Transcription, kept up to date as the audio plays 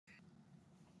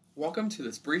Welcome to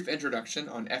this brief introduction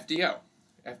on FDO.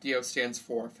 FDO stands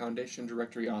for Foundation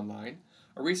Directory Online,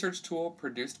 a research tool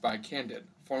produced by Candid,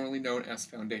 formerly known as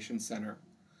Foundation Center.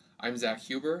 I'm Zach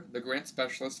Huber, the grant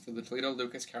specialist for the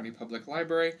Toledo-Lucas County Public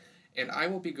Library, and I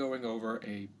will be going over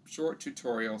a short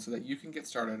tutorial so that you can get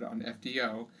started on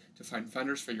FDO to find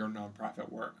funders for your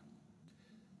nonprofit work.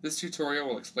 This tutorial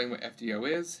will explain what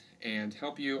FDO is and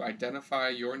help you identify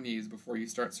your needs before you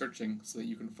start searching so that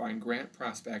you can find grant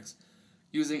prospects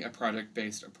using a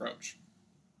project-based approach.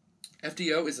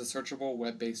 FDO is a searchable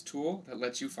web-based tool that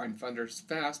lets you find funders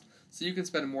fast so you can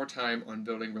spend more time on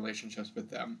building relationships with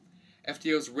them.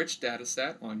 FDO's rich data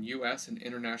set on U.S. and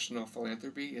international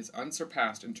philanthropy is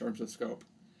unsurpassed in terms of scope.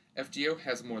 FDO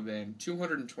has more than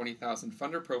 220,000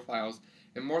 funder profiles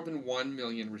and more than 1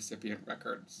 million recipient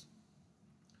records.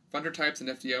 Funder types in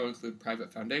FDO include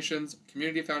private foundations,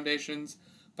 community foundations,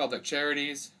 public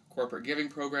charities, corporate giving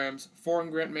programs, foreign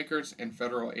grant makers, and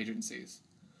federal agencies.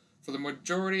 For the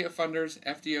majority of funders,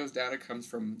 FDO's data comes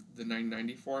from the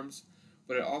 990 forms,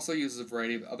 but it also uses a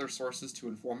variety of other sources to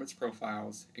inform its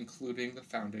profiles, including the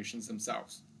foundations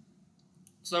themselves.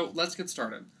 So let's get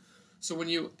started. So when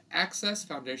you access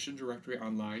Foundation Directory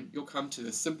Online, you'll come to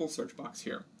this simple search box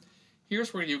here.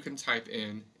 Here's where you can type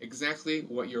in exactly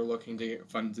what you're looking to get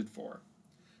funded for.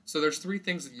 So there's three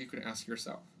things that you can ask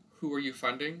yourself. Who are you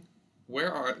funding? Who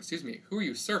are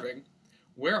you serving?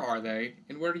 Where are they?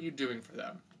 And what are you doing for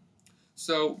them?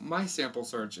 So my sample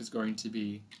search is going to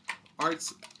be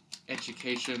arts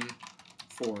education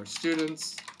for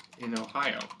students in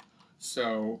Ohio.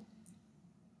 So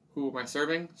who am I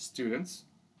serving? Students.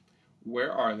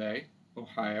 Where are they?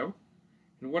 Ohio.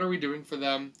 And what are we doing for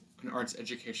them? An arts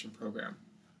education program.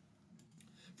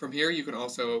 From here, you can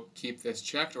also keep this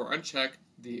checked or unchecked,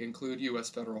 the include U.S.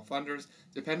 federal funders,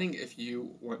 depending if you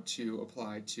want to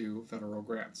apply to federal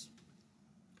grants.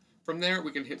 From there,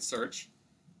 we can hit search,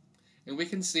 and we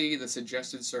can see the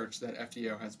suggested search that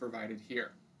FDO has provided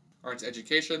here. Arts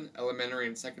education, elementary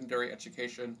and secondary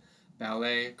education,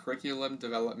 ballet, curriculum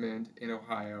development in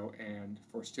Ohio, and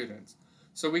for students.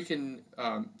 So we can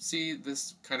see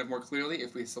this kind of more clearly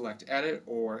if we select edit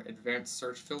or advanced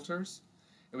search filters,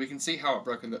 and we can see how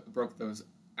it broke those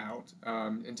out.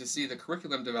 And to see the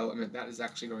curriculum development, that is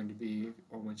actually going to be,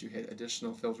 or once you hit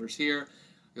additional filters here,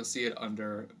 you'll see it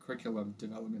under curriculum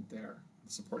development there,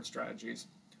 support strategies.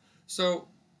 So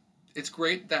it's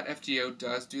great that FDO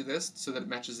does do this so that it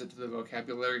matches it to the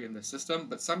vocabulary in the system,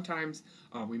 but sometimes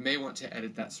we may want to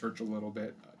edit that search a little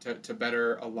bit to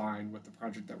better align with the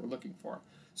project that we're looking for.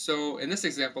 So in this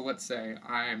example, let's say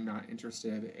I am not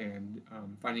interested in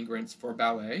finding grants for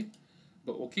ballet,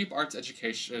 but we'll keep arts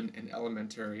education and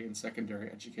elementary and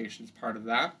secondary education as part of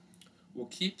that. We'll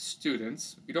keep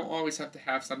students. We don't always have to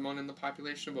have someone in the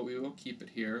population, but we will keep it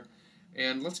here.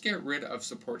 And let's get rid of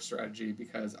support strategy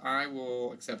because I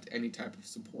will accept any type of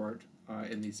support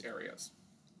in these areas.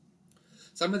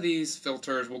 Some of these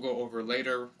filters we'll go over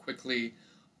later quickly,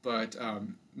 but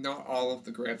not all of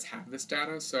the grants have this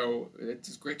data, so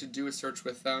it's great to do a search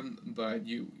with them, but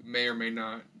you may or may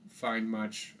not find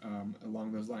much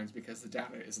along those lines because the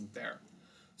data isn't there.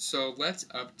 So let's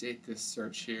update this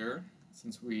search here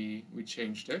since we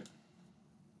changed it.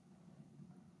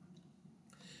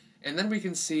 And then we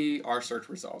can see our search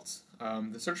results.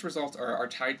 The search results are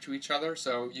tied to each other,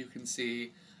 so you can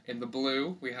see in the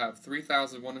blue we have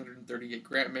 3,138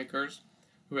 grant makers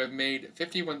who have made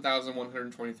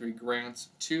 51,123 grants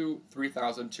to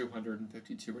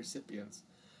 3,252 recipients.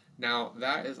 Now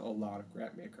that is a lot of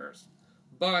grant makers,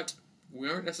 but we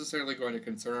aren't necessarily going to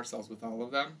concern ourselves with all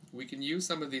of them. We can use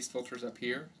some of these filters up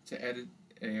here to edit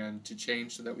and to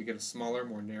change so that we get a smaller,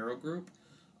 more narrow group,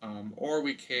 or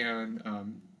we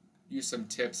can use some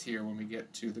tips here when we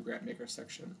get to the grant maker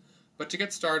section. But to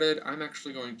get started, I'm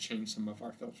actually going to change some of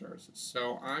our filters.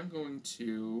 So I'm going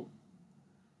to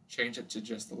change it to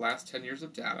just the last 10 years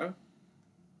of data.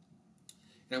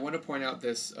 And I want to point out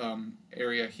this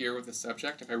area here with the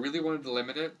subject. If I really wanted to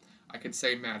limit it, I could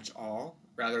say match all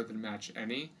rather than match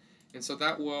any. And so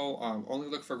that will only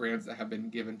look for grants that have been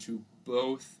given to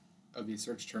both of these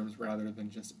search terms rather than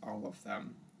just all of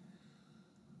them.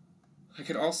 I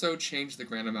could also change the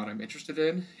grant amount I'm interested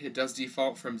in. It does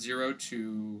default from 0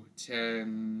 to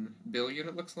 10 billion,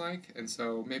 it looks like, and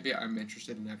so maybe I'm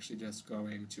interested in actually just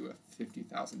going to a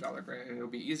 $50,000 grant, and it'll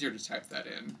be easier to type that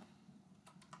in.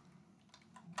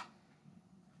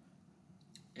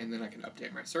 And then I can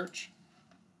update my search.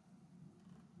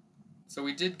 So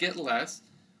we did get less,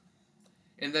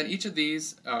 and then each of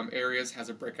these areas has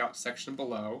a breakout section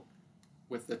below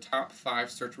with the top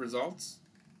 5 search results.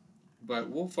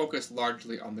 But we'll focus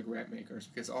largely on the grant makers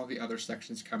because all the other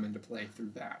sections come into play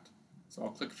through that. So I'll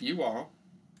click View All.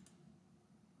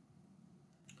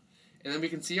 And then we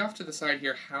can see off to the side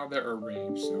here how they're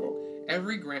arranged. So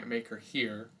every grant maker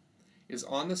here is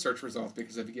on the search results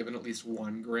because they've given at least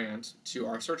one grant to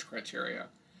our search criteria.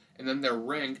 And then they're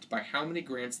ranked by how many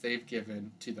grants they've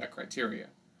given to that criteria.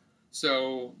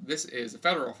 So this is a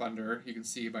federal funder, you can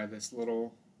see by this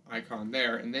little icon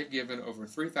there, and they've given over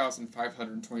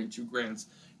 3,522 grants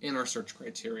in our search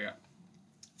criteria.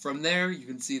 From there, you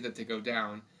can see that they go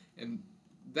down, and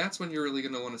that's when you're really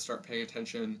going to want to start paying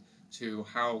attention to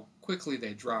how quickly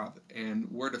they drop and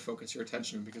where to focus your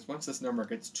attention, because once this number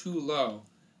gets too low,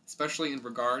 especially in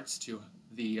regards to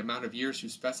the amount of years you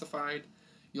specified,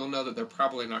 you'll know that they're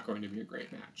probably not going to be a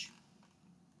great match.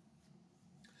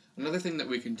 Another thing that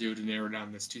we can do to narrow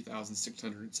down this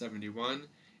 2,671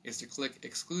 is to click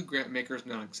Exclude Grant Makers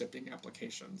Not Accepting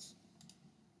Applications.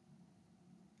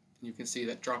 And you can see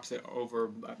that drops it over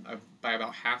by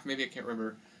about half, maybe I can't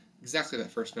remember exactly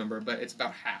that first number, but it's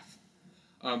about half.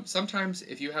 Sometimes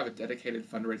if you have a dedicated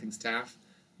fundraising staff,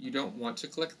 you don't want to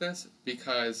click this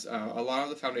because a lot of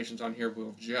the foundations on here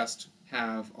will just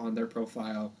have on their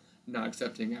profile not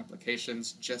accepting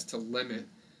applications just to limit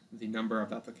the number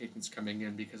of applications coming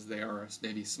in because they are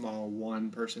maybe small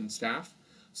one-person staff.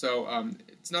 So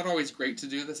it's not always great to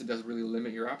do this. It does really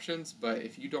limit your options, but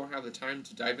if you don't have the time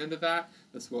to dive into that,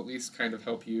 this will at least kind of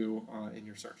help you in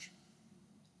your search.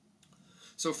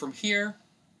 So from here,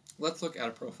 let's look at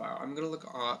a profile. I'm going to look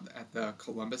at the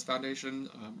Columbus Foundation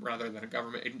rather than a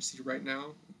government agency right now.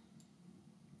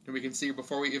 And we can see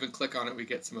before we even click on it, we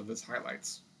get some of those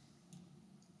highlights.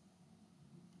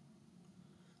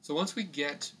 So once we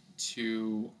get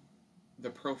to the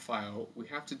profile, we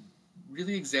have to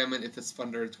really examine if this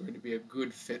funder is going to be a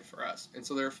good fit for us. And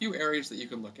so there are a few areas that you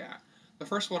can look at. The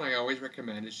first one I always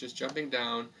recommend is just jumping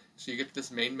down so you get to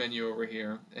this main menu over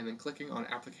here and then clicking on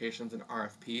Applications and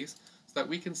RFPs so that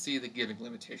we can see the giving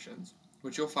limitations,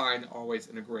 which you'll find always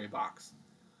in a gray box.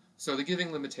 So the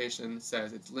giving limitation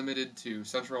says it's limited to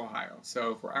Central Ohio.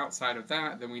 So if we're outside of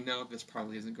that, then we know this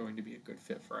probably isn't going to be a good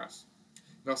fit for us.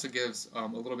 It also gives a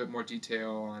little bit more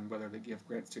detail on whether they give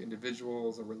grants to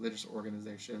individuals or religious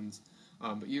organizations,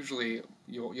 but usually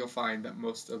you'll find that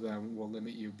most of them will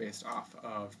limit you based off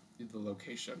of the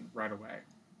location right away.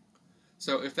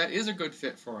 So if that is a good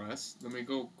fit for us, then we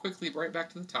go quickly right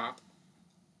back to the top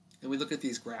and we look at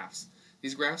these graphs.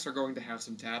 These graphs are going to have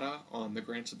some data on the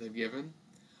grants that they've given,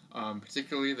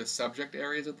 particularly the subject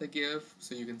areas that they give.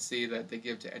 So you can see that they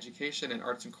give to education and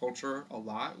arts and culture a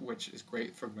lot, which is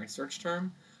great for my search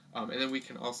term. And then we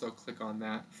can also click on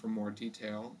that for more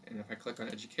detail. And if I click on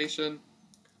education,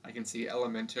 I can see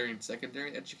elementary and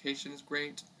secondary education is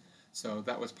great. So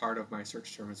that was part of my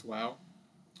search term as well.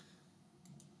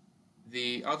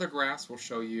 The other graphs will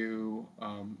show you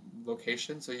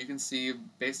location. So you can see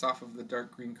based off of the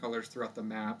dark green colors throughout the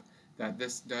map that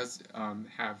this does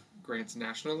have grants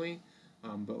nationally,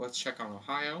 but let's check on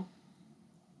Ohio,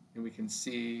 and we can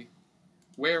see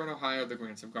where in Ohio the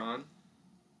grants have gone.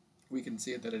 We can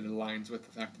see that it aligns with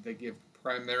the fact that they give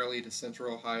primarily to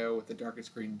Central Ohio, with the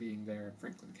darkest green being there in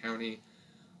Franklin County,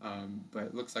 but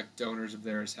it looks like donors of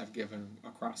theirs have given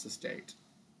across the state.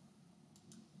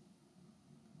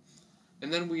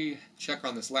 And then we check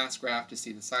on this last graph to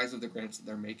see the size of the grants that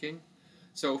they're making.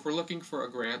 So if we're looking for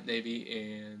a grant maybe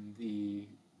in the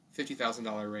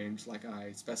 $50,000 range like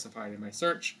I specified in my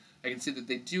search, I can see that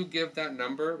they do give that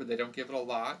number, but they don't give it a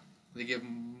lot. They give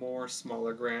more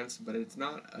smaller grants, but it's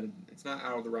not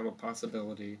out of the realm of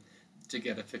possibility to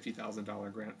get a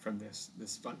 $50,000 grant from this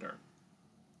funder.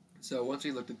 So once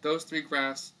we looked at those three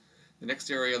graphs, the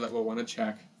next area that we'll want to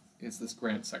check is this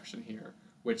grant section here,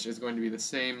 which is going to be the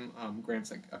same grants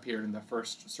that appeared in the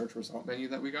first search result menu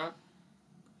that we got.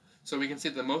 So we can see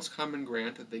the most common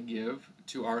grant that they give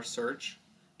to our search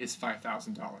is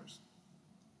 $5,000,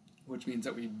 which means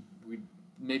that we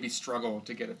maybe struggle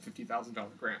to get a $50,000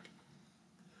 grant.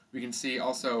 We can see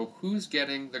also who's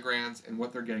getting the grants and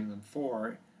what they're getting them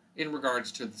for in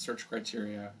regards to the search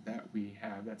criteria that we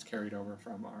have that's carried over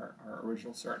from our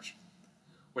original search.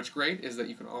 What's great is that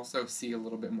you can also see a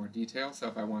little bit more detail. So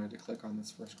if I wanted to click on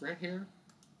this first grant here,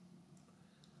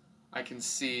 I can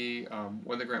see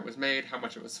when the grant was made, how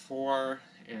much it was for,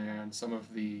 and some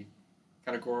of the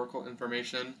categorical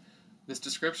information. This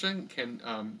description can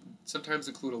sometimes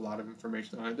include a lot of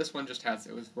information on it. This one just has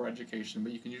it was for education,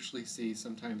 but you can usually see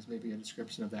sometimes maybe a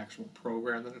description of the actual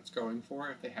program that it's going for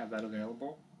if they have that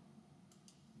available.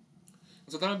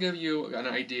 So that'll give you an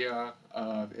idea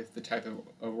of if the type of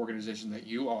organization that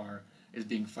you are is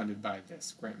being funded by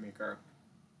this grant maker.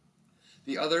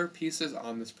 The other pieces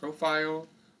on this profile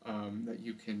that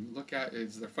you can look at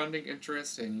is their funding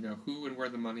interest and who and where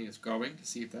the money is going to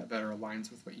see if that better aligns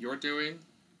with what you're doing.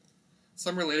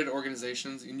 Some related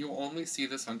organizations, and you'll only see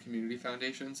this on Community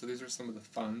Foundation, so these are some of the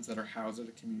funds that are housed at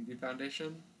a Community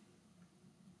Foundation.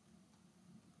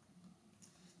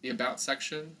 The About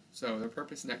section, so their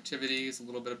purpose and activities, a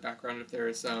little bit of background if there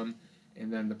is some,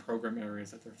 and then the program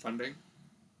areas that they're funding.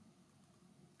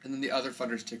 And then the other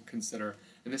funders to consider.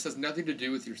 And this has nothing to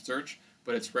do with your search,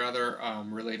 but it's rather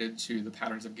related to the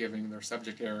patterns of giving, their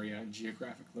subject area, and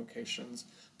geographic locations.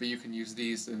 But you can use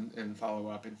these and follow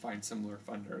up and find similar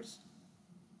funders.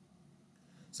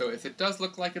 So if it does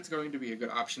look like it's going to be a good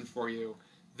option for you,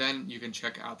 then you can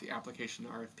check out the application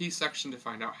RFP section to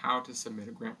find out how to submit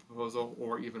a grant proposal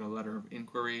or even a letter of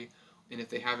inquiry. And if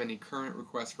they have any current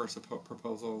requests for support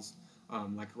proposals,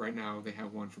 like right now they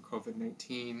have one for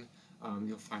COVID-19,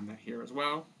 you'll find that here as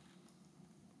well.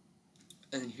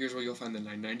 And here's where you'll find the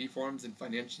 990 forms and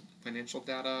financial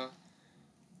data.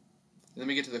 And then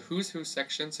we get to the Who's Who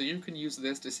section, so you can use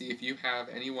this to see if you have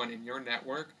anyone in your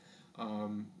network,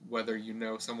 whether you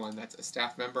know someone that's a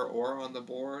staff member or on the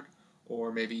board,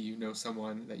 or maybe you know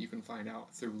someone that you can find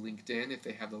out through LinkedIn if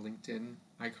they have the LinkedIn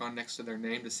icon next to their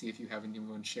name, to see if you have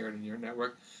anyone shared in your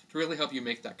network, to really help you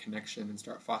make that connection and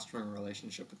start fostering a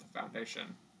relationship with the foundation.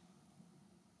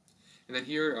 And then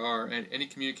here are any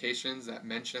communications that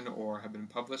mention or have been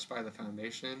published by the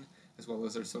foundation, as well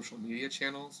as their social media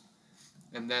channels.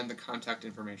 And then the contact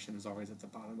information is always at the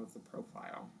bottom of the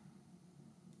profile.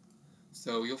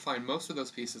 So you'll find most of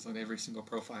those pieces on every single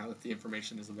profile if the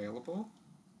information is available.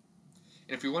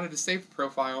 And if we wanted to save the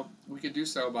profile, we could do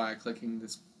so by clicking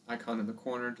this icon in the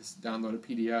corner to download a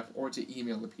PDF or to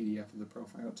email the PDF of the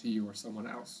profile to you or someone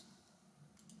else.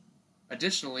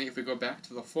 Additionally, if we go back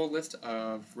to the full list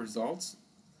of results,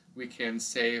 we can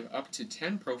save up to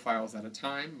 10 profiles at a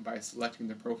time by selecting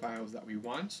the profiles that we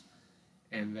want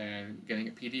and then getting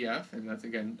a PDF, and that's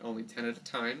again only 10 at a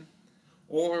time.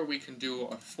 Or we can do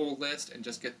a full list and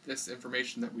just get this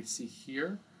information that we see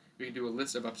here. We can do a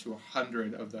list of up to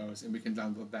 100 of those, and we can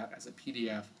download that as a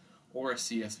PDF or a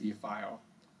CSV file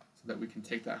so that we can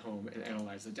take that home and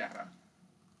analyze the data.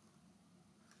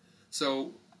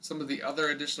 So some of the other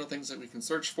additional things that we can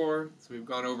search for, so we've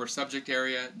gone over subject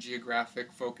area,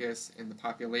 geographic focus, and the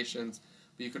populations,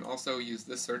 but you can also use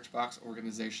this search box,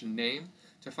 organization name,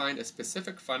 to find a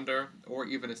specific funder or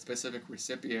even a specific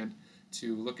recipient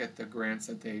to look at the grants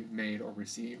that they've made or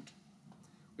received.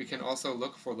 We can also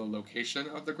look for the location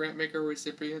of the grant maker or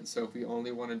recipient, so if we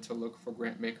only wanted to look for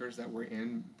grant makers that were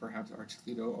in perhaps our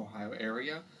Toledo, Ohio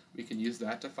area, we can use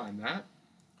that to find that.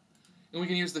 And we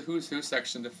can use the Who's Who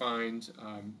section to find,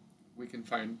 we can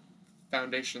find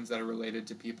foundations that are related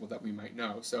to people that we might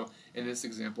know. So in this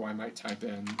example, I might type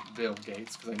in Bill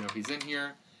Gates because I know he's in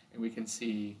here, and we can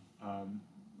see,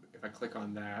 if I click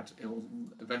on that, it will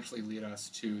eventually lead us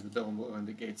to the Bill and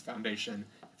Melinda Gates Foundation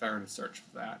if I were to search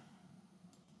for that.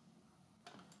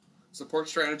 Support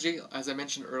strategy, as I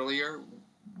mentioned earlier,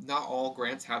 not all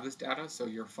grants have this data, so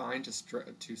you're fine to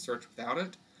search without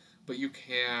it. But you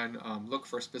can look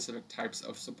for specific types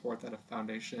of support that a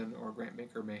foundation or a grant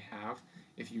maker may have.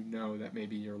 If you know that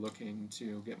maybe you're looking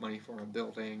to get money for a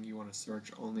building, you want to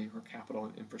search only for capital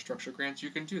and infrastructure grants,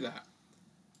 you can do that.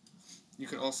 You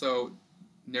can also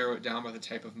narrow it down by the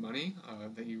type of money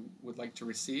that you would like to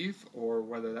receive, or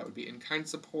whether that would be in-kind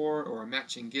support or a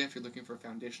matching gift. You're looking for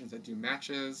foundations that do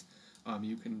matches.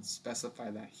 You can specify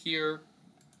that here.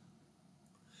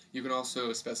 You can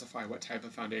also specify what type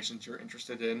of foundations you're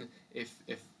interested in if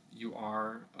you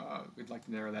are, we'd like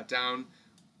to narrow that down.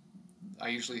 I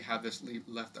usually have this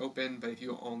left open, but if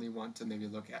you only want to maybe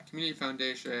look at community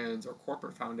foundations or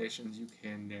corporate foundations, you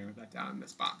can narrow that down in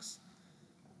this box.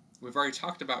 We've already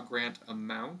talked about grant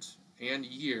amount and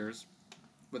years,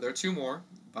 but there are two more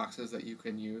boxes that you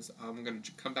can use. I'm going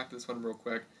to come back to this one real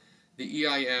quick. The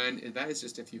EIN, that is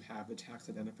just if you have the tax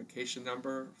identification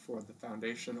number for the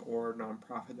foundation or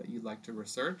nonprofit that you'd like to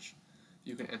research.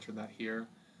 You can enter that here.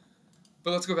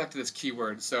 But let's go back to this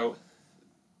keyword. So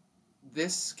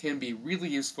this can be really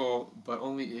useful, but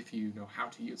only if you know how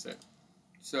to use it.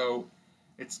 So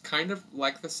it's kind of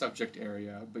like the subject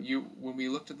area, but when we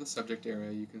looked at the subject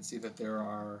area, you can see that there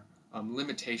are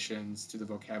limitations to the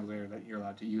vocabulary that you're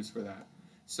allowed to use for that.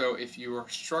 So if you are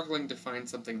struggling to find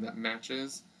something that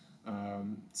matches,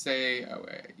 say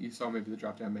you saw maybe the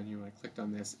drop-down menu and I clicked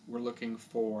on this, we're looking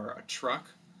for a truck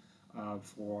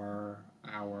for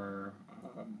our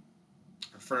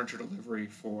furniture delivery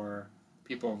for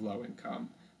people of low income.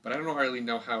 But I don't really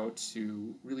know how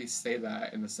to really say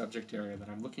that in the subject area that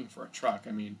I'm looking for a truck.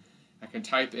 I mean, I can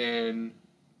type in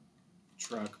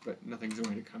truck, but nothing's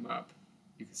going to come up.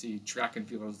 You can see track and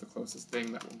field is the closest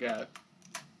thing that we'll get.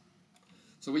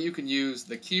 So what you can use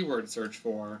the keyword search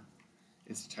for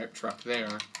is to type truck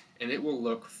there, and it will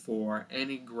look for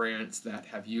any grants that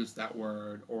have used that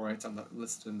word, or it's on the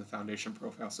list in the foundation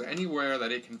profile. So anywhere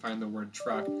that it can find the word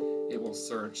truck, it will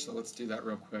search. So let's do that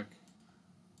real quick.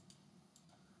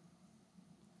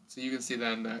 So you can see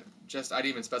then that I didn't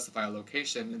even specify a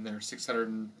location, and there are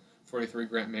 643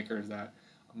 grant makers that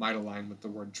might align with the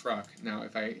word truck. Now,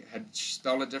 if I had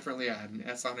spelled it differently, I had an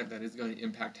S on it, that is going to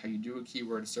impact how you do a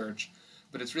keyword search,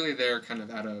 but it's really there kind of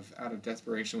out of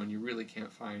desperation when you really can't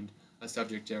find a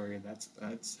subject area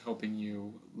that's helping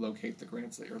you locate the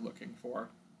grants that you're looking for.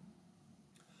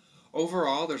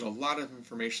 Overall, there's a lot of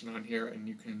information on here, and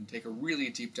you can take a really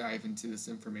deep dive into this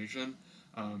information.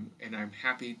 And I'm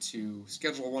happy to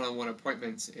schedule one-on-one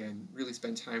appointments and really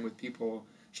spend time with people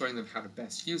showing them how to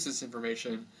best use this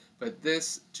information. But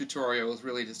this tutorial is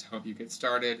really just to help you get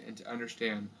started and to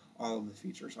understand all of the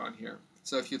features on here.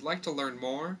 So if you'd like to learn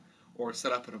more or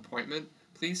set up an appointment,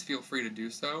 please feel free to do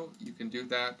so. You can do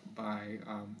that by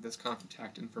this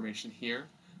contact information here.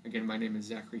 Again, my name is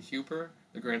Zachary Huber,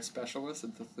 the Grant Specialist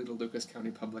at the Toledo Lucas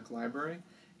County Public Library,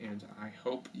 and I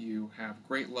hope you have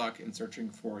great luck in searching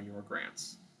for your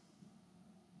grants.